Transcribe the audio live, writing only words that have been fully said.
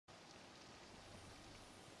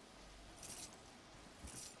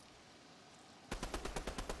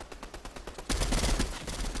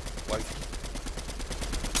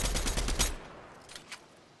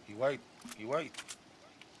You white.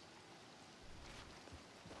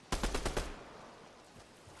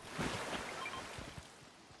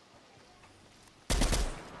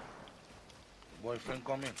 Boyfriend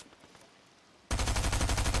coming.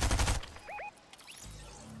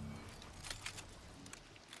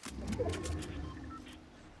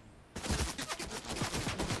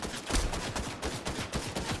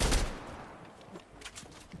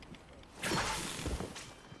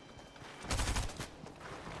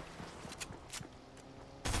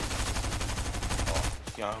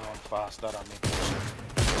 Can't run faster than me.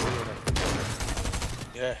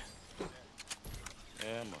 Yeah.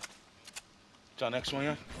 Yeah, man. What's our next one,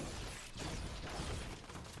 yeah?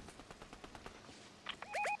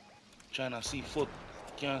 Trying to see foot.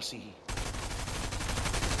 Can't see.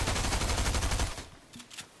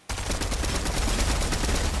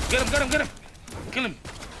 Get him, get him, get him! Kill him!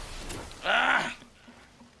 Ah!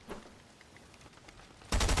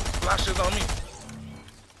 Flashes on me.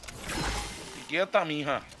 Quieta,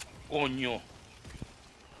 mija. Coño.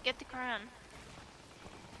 Get the crown.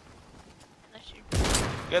 Unless you...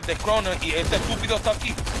 Get the crown y este estúpido está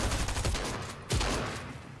aquí.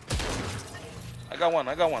 I got one.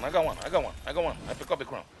 I pick up the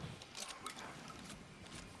crown.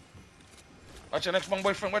 Watch your next one,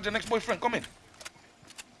 boyfriend. Watch your next boyfriend. Come in.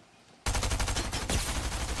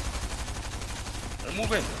 They're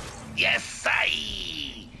moving. Yes,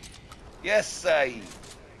 I. Yes, I.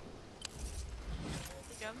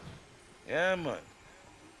 Good job. Yeah, man.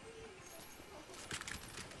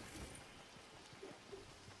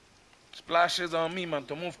 Splashes on me, man,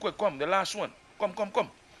 to move quick. Come, the last one. Come.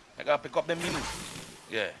 I gotta pick up them minis.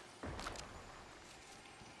 Yeah.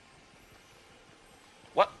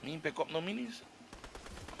 What? Me pick up no minis?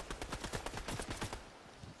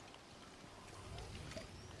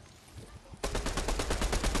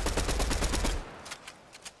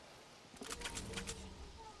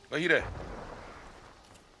 Where he there?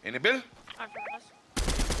 In the bill? After us.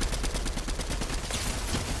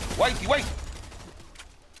 Whitey, white.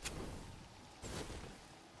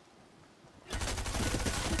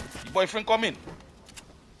 Your boyfriend come in.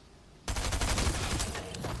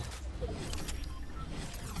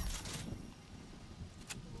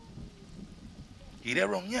 He there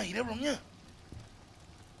wrong, yeah.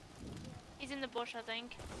 He's in the bush, I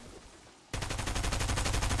think.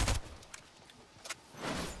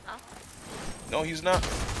 Oh. No, he's not.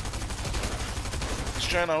 He's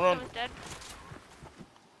trying to run. Someone's dead.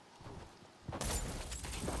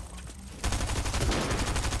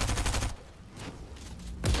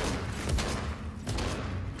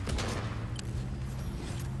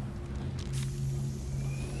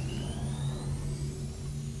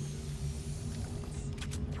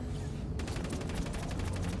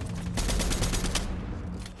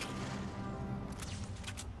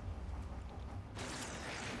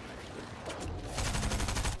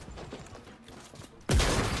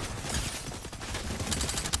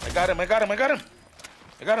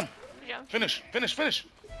 I got him. Yeah. Finish. Need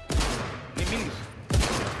minis.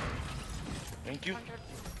 Thank you. 100.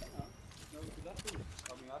 No, because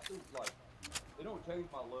I feel like, they don't change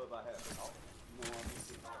my love I have. You know what I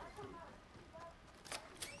mean?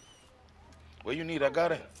 What you need, I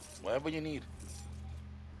got it. Whatever you need.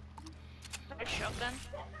 A shotgun.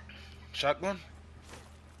 Shotgun?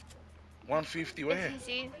 150, right here.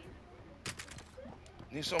 SMC.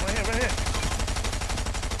 Need some right here.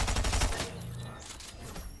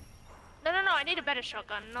 No, I need a better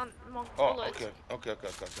shotgun, not more Oh, bullets. okay.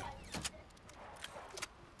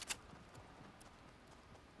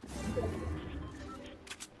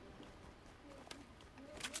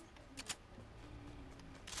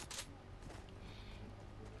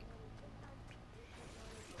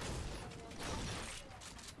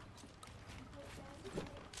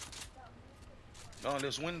 No,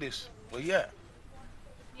 let's win this. Where you at?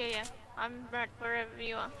 Yeah. I'm right wherever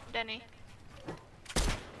you are, Denny.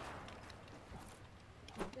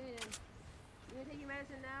 You gonna take your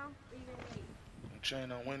medicine now, or you gonna wait? I'm trying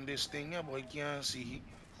to win this thing, yeah, boy. Can't see.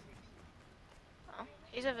 Oh,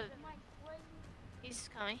 he's over. He's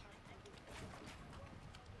coming.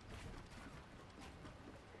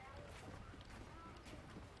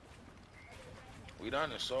 We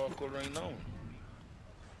done it. Circle right now.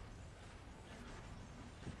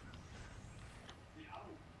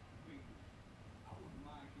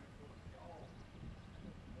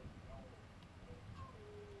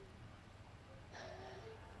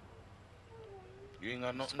 You ain't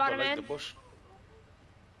got nothing but like the bush.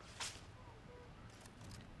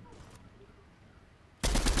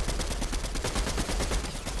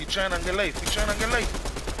 He trying to get life.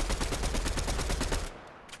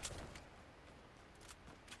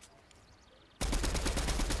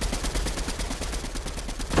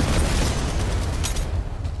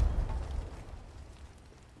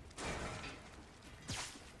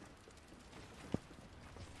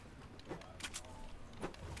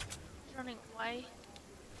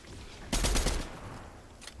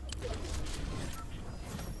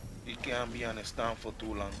 can't be on the stand for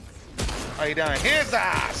too long. Hey, down his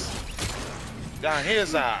ass! Down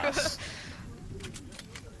his ass!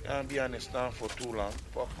 Can't be on the stand for too long.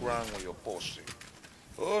 Fuck around with your pussy.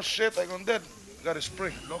 Oh shit, I gone dead. Got a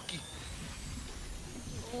spray. Lucky.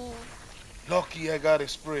 Ooh. Lucky I got a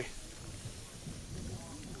spray.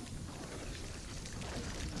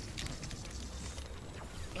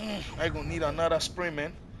 I gonna need another spray,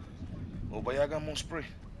 man. Oh, but I got more spray.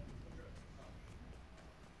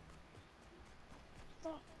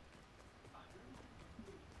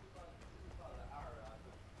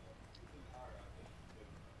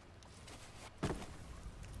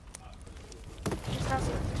 Just has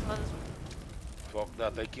it was. Fuck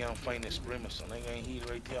that, I can't find the spray, my son. I got heal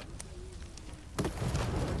right here.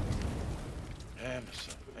 Yeah, my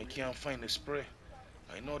son. I can't find the spray.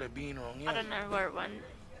 I know they're being wrong, I yeah. don't know where it went.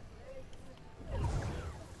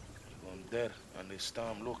 I'm dead, and they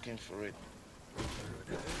start looking for it.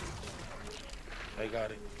 I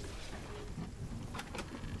got it.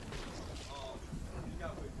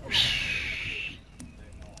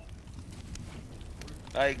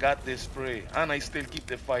 I got this spray, and I still keep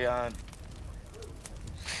the fire on.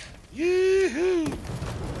 Yee-hoo!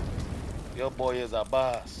 Your boy is a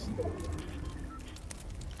boss.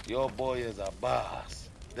 Your boy is a boss.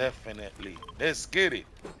 Definitely. Let's get it.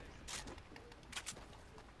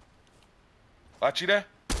 Watch you there?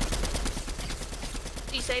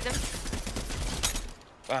 Do you say them?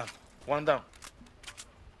 Bam. One down.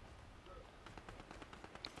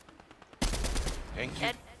 Thank you.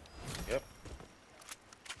 Dead? Yep.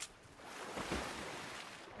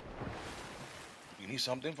 You need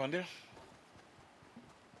something from there?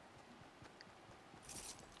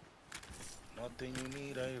 Nothing you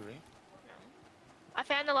need, Irene. I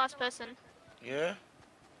found the last person. Yeah?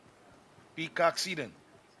 Peacock seeding.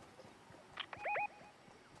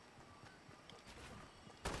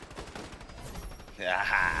 Yeah,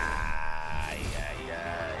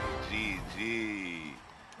 yeah. GG.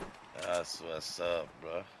 That's what's up,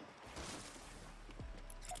 bro.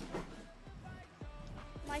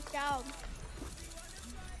 Nice job.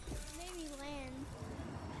 Maybe land.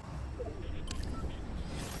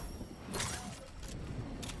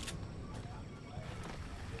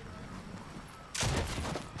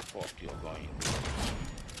 Fuck you're going.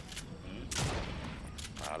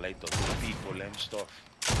 I like to do people and stuff.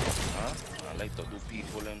 Huh? I like to do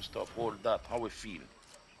people and stuff. All that. How it feel?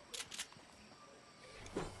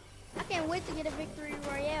 I can't wait to get a victory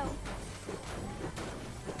royale.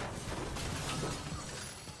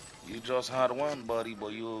 You just had one, buddy,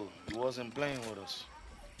 but you wasn't playing with us.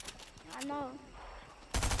 I know.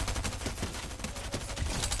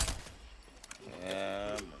 Yeah,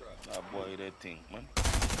 man. That boy, that thing, man.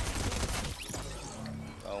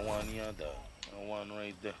 That one here, that one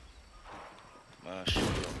right there. Man, shit.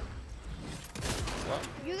 What?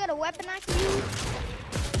 You got a weapon I can use?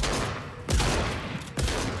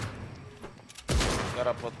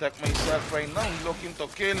 Gotta protect myself right now. He looking to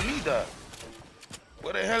kill me, that.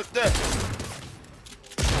 Where the hell that?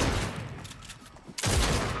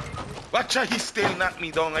 Watch out, he still knocked me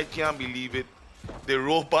down. I can't believe it. The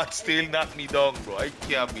robot still knocked me down, bro. I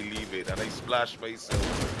can't believe it. And I splashed myself.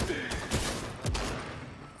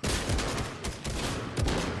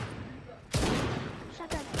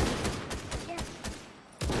 Shut up. Yes.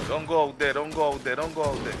 Don't go out there. Don't go out there. Don't go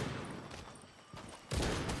out there.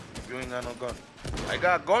 You ain't got no gun. I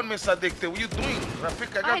got a gun, Miss Addicted. What you doing?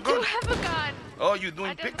 Rafik, I got I gun. do have a gun. Oh, you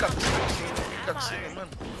doing I don't pickups? know. Pickups, Ammo. man.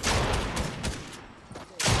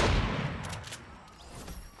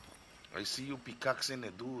 I see you pickaxing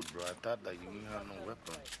the dude, bro. I thought that you didn't have no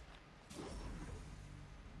weapon.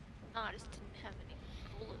 No, I just didn't have any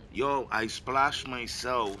bullets. Yo, I splashed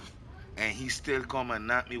myself, and he still come and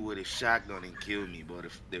knock me with a shotgun and kill me, but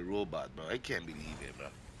the robot, bro. I can't believe it, bro.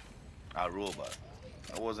 A robot.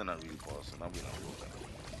 I wasn't a real person. I've been a robot.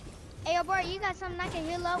 Hey, yo, bro, you got something I can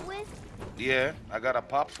heal up with? Yeah, I got a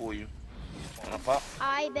pop for you. Want a pop?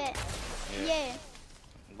 I bet. Yeah.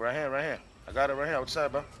 Right here, right here. I got it right here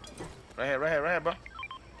outside, bro. Right here, right here, right here, bro.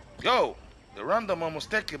 Yo, the random almost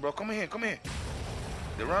take it, bro. Come here, come here.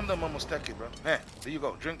 The random almost take it, bro. Hey, there you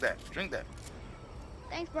go. Drink that. Drink that.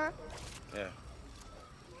 Thanks, bro. Yeah.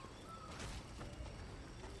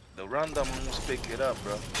 The random almost pick it up,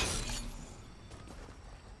 bro.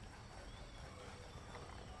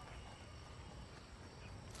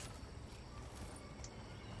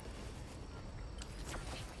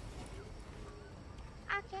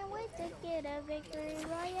 I can't wait to get a victory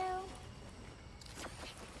royale.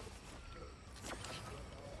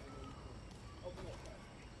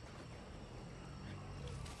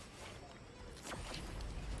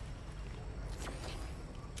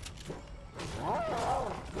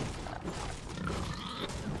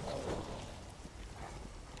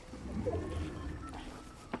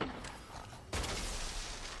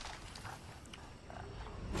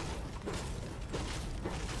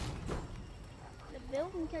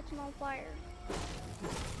 catching on fire.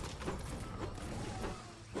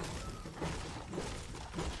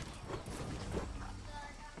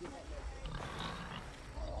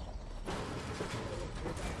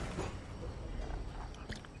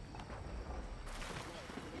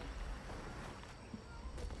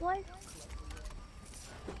 What?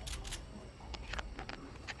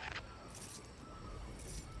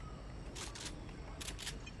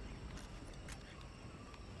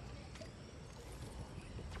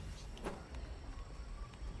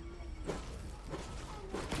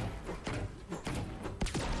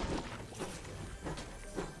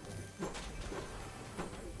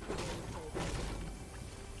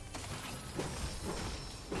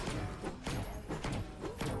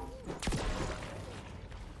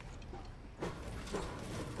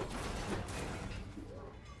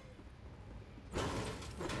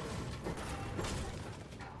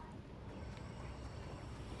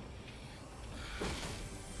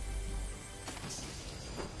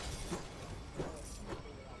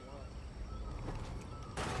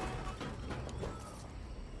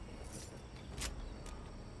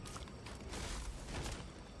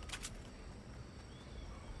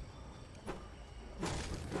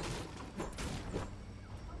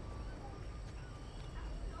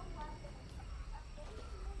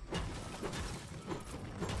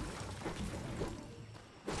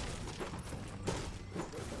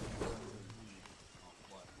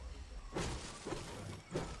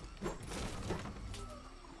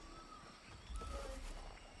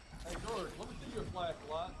 Hey George, let me see your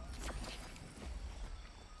flashlight.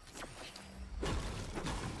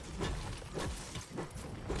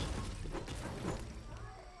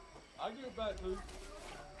 I'll give it back to you.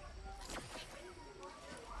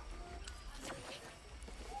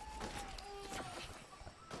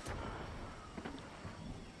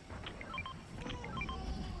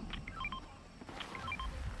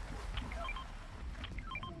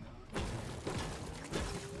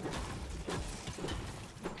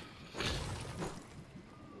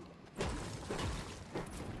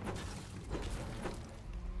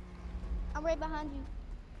 I'm right behind you.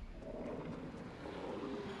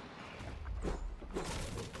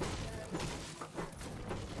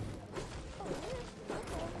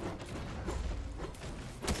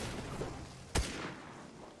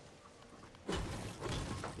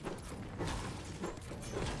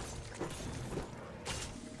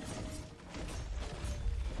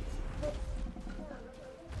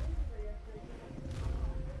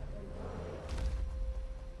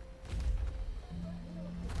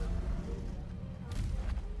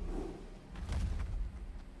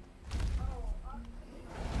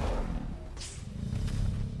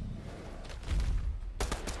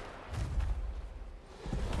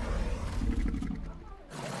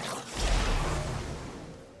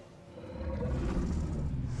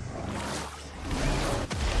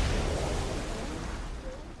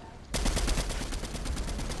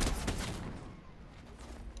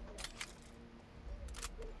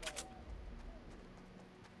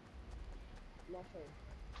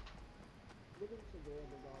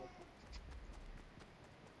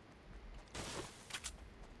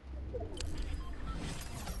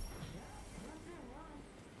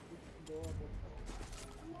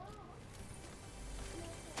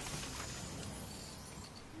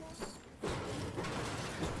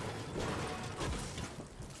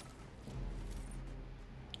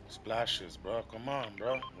 Splashes, bro. Come on,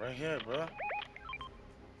 bro. Right here, bro.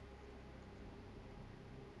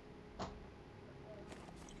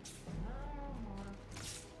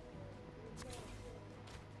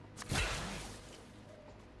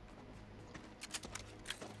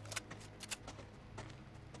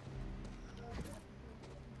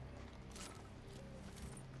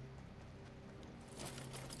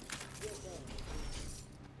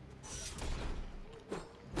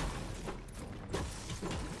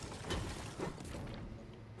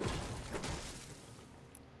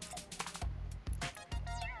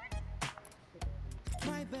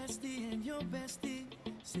 My bestie and your bestie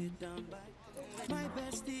sit down by. My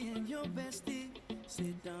bestie and your bestie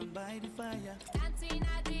sit down by the fire. Dancing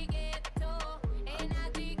at the ghetto, in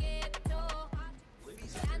at the ghetto.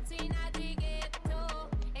 Dancing at the ghetto,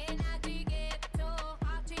 in at the ghetto.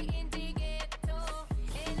 Party in the ghetto,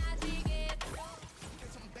 in at the ghetto.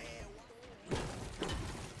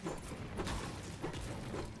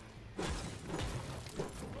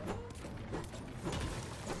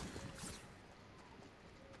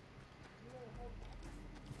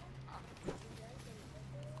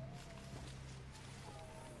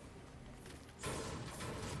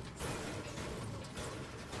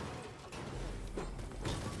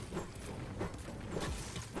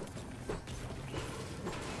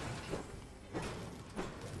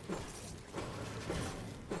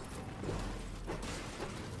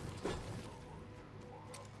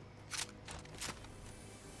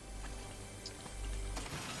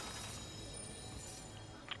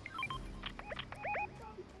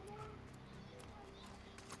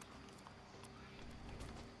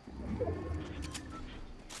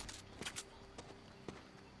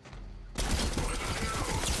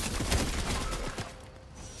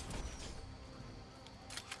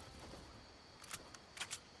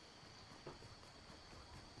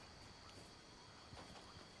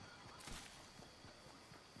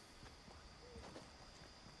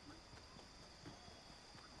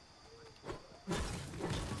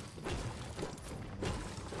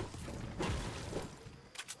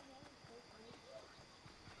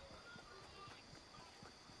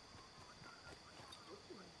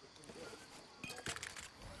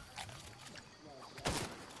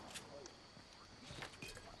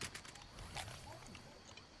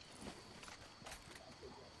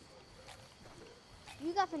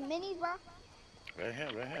 You got some minis, bro? Right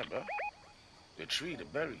here, bro. The tree, the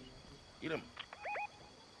berry. Eat them.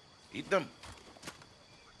 Eat them.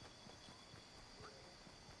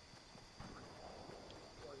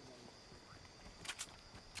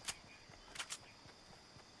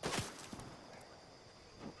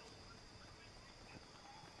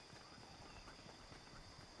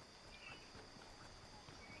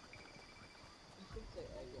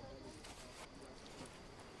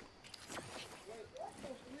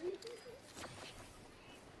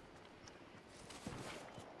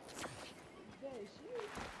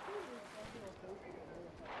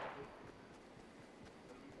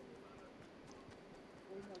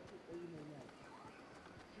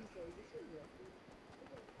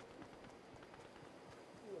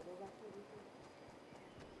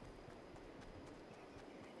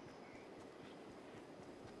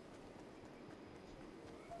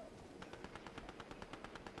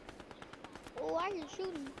 Oh, why are you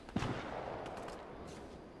shooting?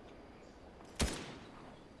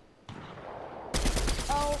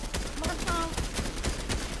 Oh, more time.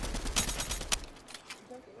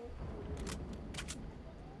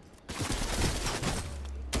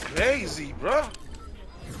 Crazy, bro.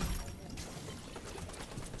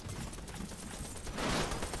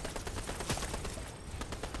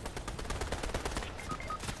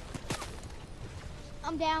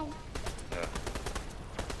 I'm down. Yeah.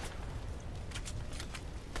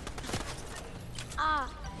 Ah,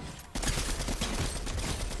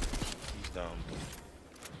 He's down, dude.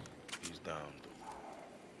 He's down, dude.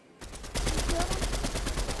 you killed him?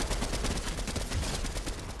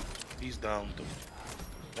 He's down, dude.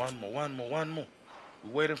 One more.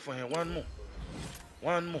 We're waiting for him. One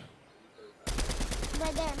more.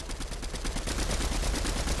 Right there.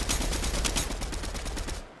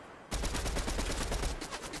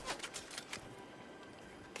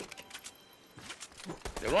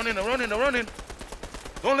 They're running.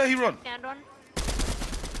 Don't let him run. Stand on.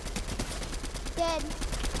 Dead.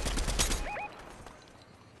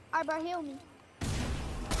 Alright, bro, heal me.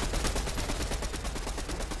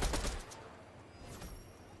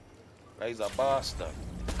 He's a bastard.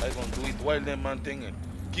 They're gonna do it while them man thing and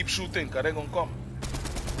keep shooting, cause they're gonna come.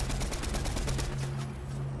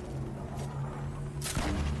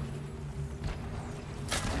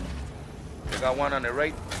 They got one on the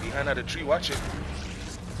right, behind the tree, watch it.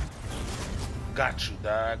 Got you,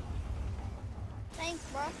 dog. Thanks,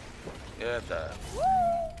 bro. Yeah, dog. Woo!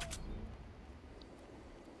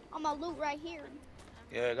 I'm gonna loot right here.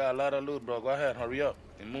 Yeah, I got a lot of loot, bro. Go ahead, hurry up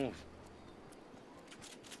and move.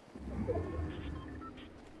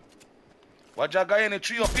 Watch that guy in the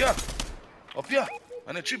tree up here. Up here.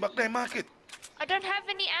 On the tree back there, mark it. I don't have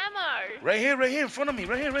any ammo. Right here, in front of me.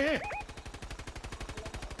 Right here.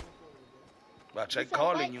 Watch, I'm You said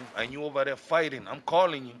calling what? you. And you over there fighting. I'm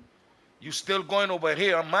calling you. You still going over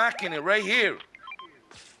here. I'm marking it right here.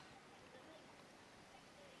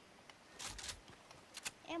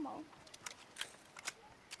 Ammo.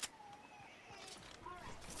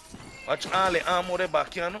 Watch all the ammo there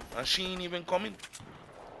back here, no? And she ain't even coming.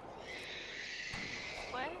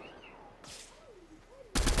 What?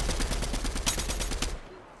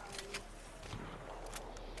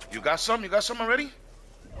 You got some? You got some already?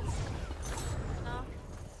 No.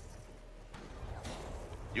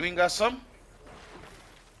 You ain't got some?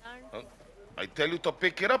 No. Oh, I tell you to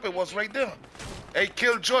pick it up. It was right there. Hey,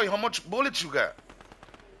 Killjoy, how much bullets you got?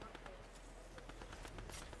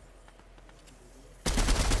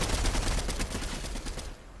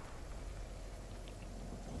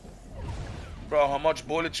 Bro, how much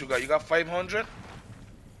bullets you got? You got 500?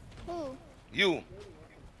 Who? You.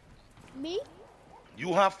 Me?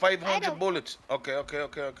 You have I 500 don't- bullets. Okay.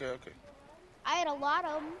 I had a lot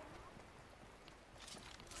of them.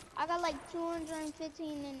 I got like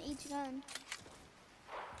 215 in each gun.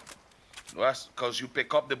 That's because you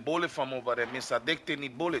pick up the bullet from over there. Miss Addicted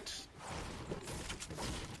need bullets.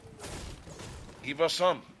 Give her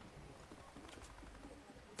some.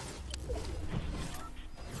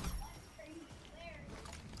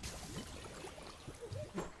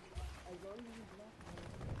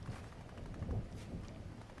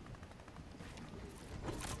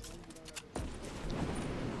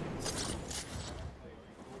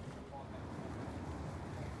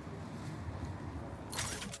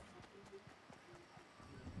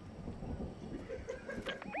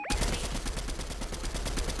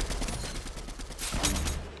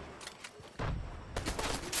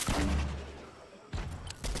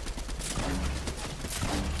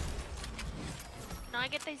 Can I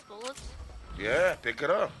get these bullets? Yeah, pick it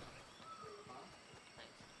up.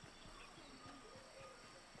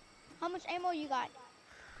 How much ammo you got?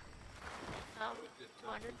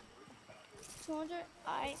 200. 200?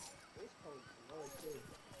 Alright.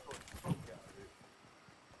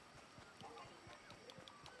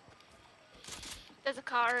 There's a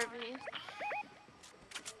car over here.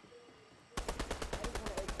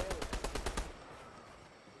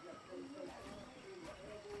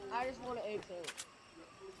 I just want an 18.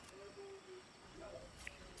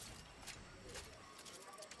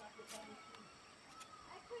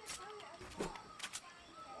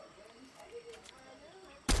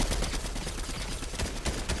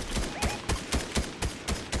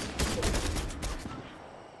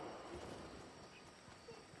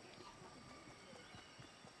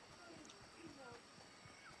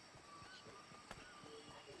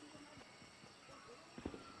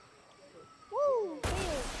 Woo! Ew.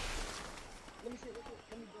 Let me see.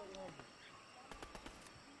 Let me build one.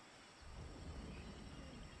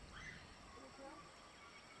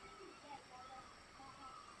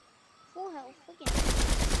 Full health again.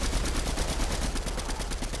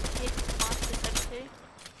 Hit monsters over too.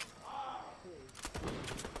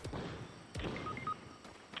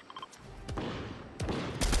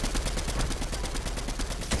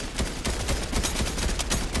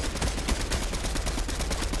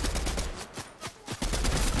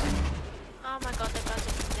 Oh my god, that guy's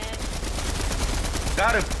dead.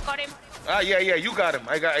 Got him. Got him. Ah, yeah, you got him.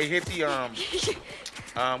 I hit the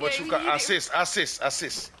what Yeah, you got? you hit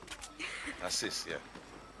him. Assist, yeah.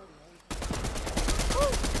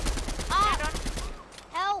 Ah!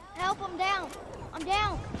 Help! Help! I'm down! I'm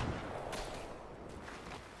down!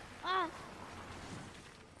 Ah!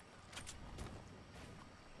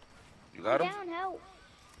 You got I'm him? down! Help!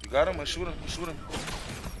 You got him? Shoot him.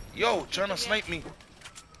 Yo, trying to snipe me.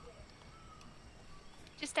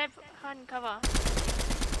 Just stay behind cover.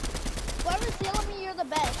 Whoever's healing me, you're the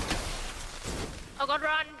best. Oh god,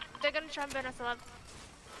 run! They're gonna try and burn us alive.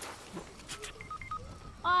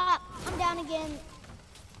 Ah! I'm down again.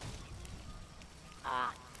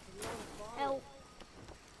 Ah! Help!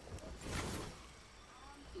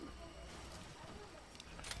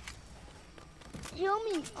 Heal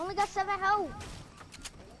me! Only got 7 health.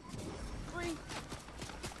 3.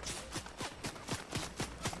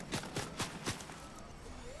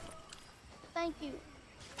 Thank you.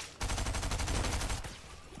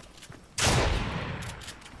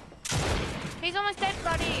 He's almost dead,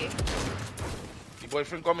 buddy. Your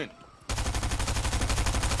boyfriend coming.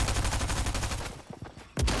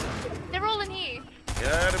 They're all in here.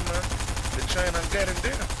 Yeah, them, man. They're trying to get him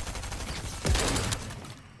there.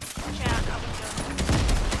 Watch out, I will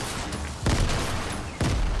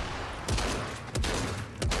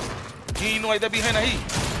He ain't know right there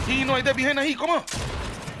behind the heat. Come on.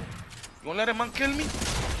 You gonna let him man kill me?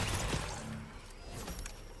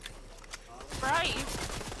 Right.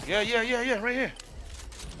 Yeah, right here.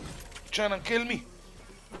 Trying to kill me.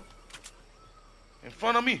 In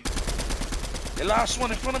front of me. The last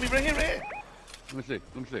one in front of me, right here. Let me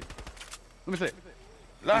see.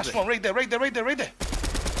 Last one, right there. Where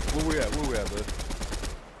we at, bud?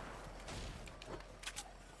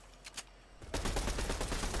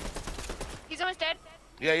 He's almost dead.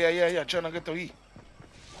 Yeah. Trying to get to E.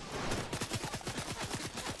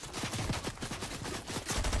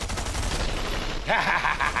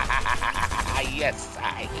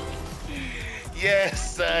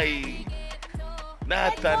 Yes, I.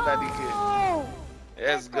 Nathan,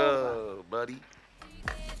 let's go, buddy.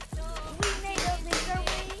 We made a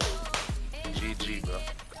victory. GG, bro.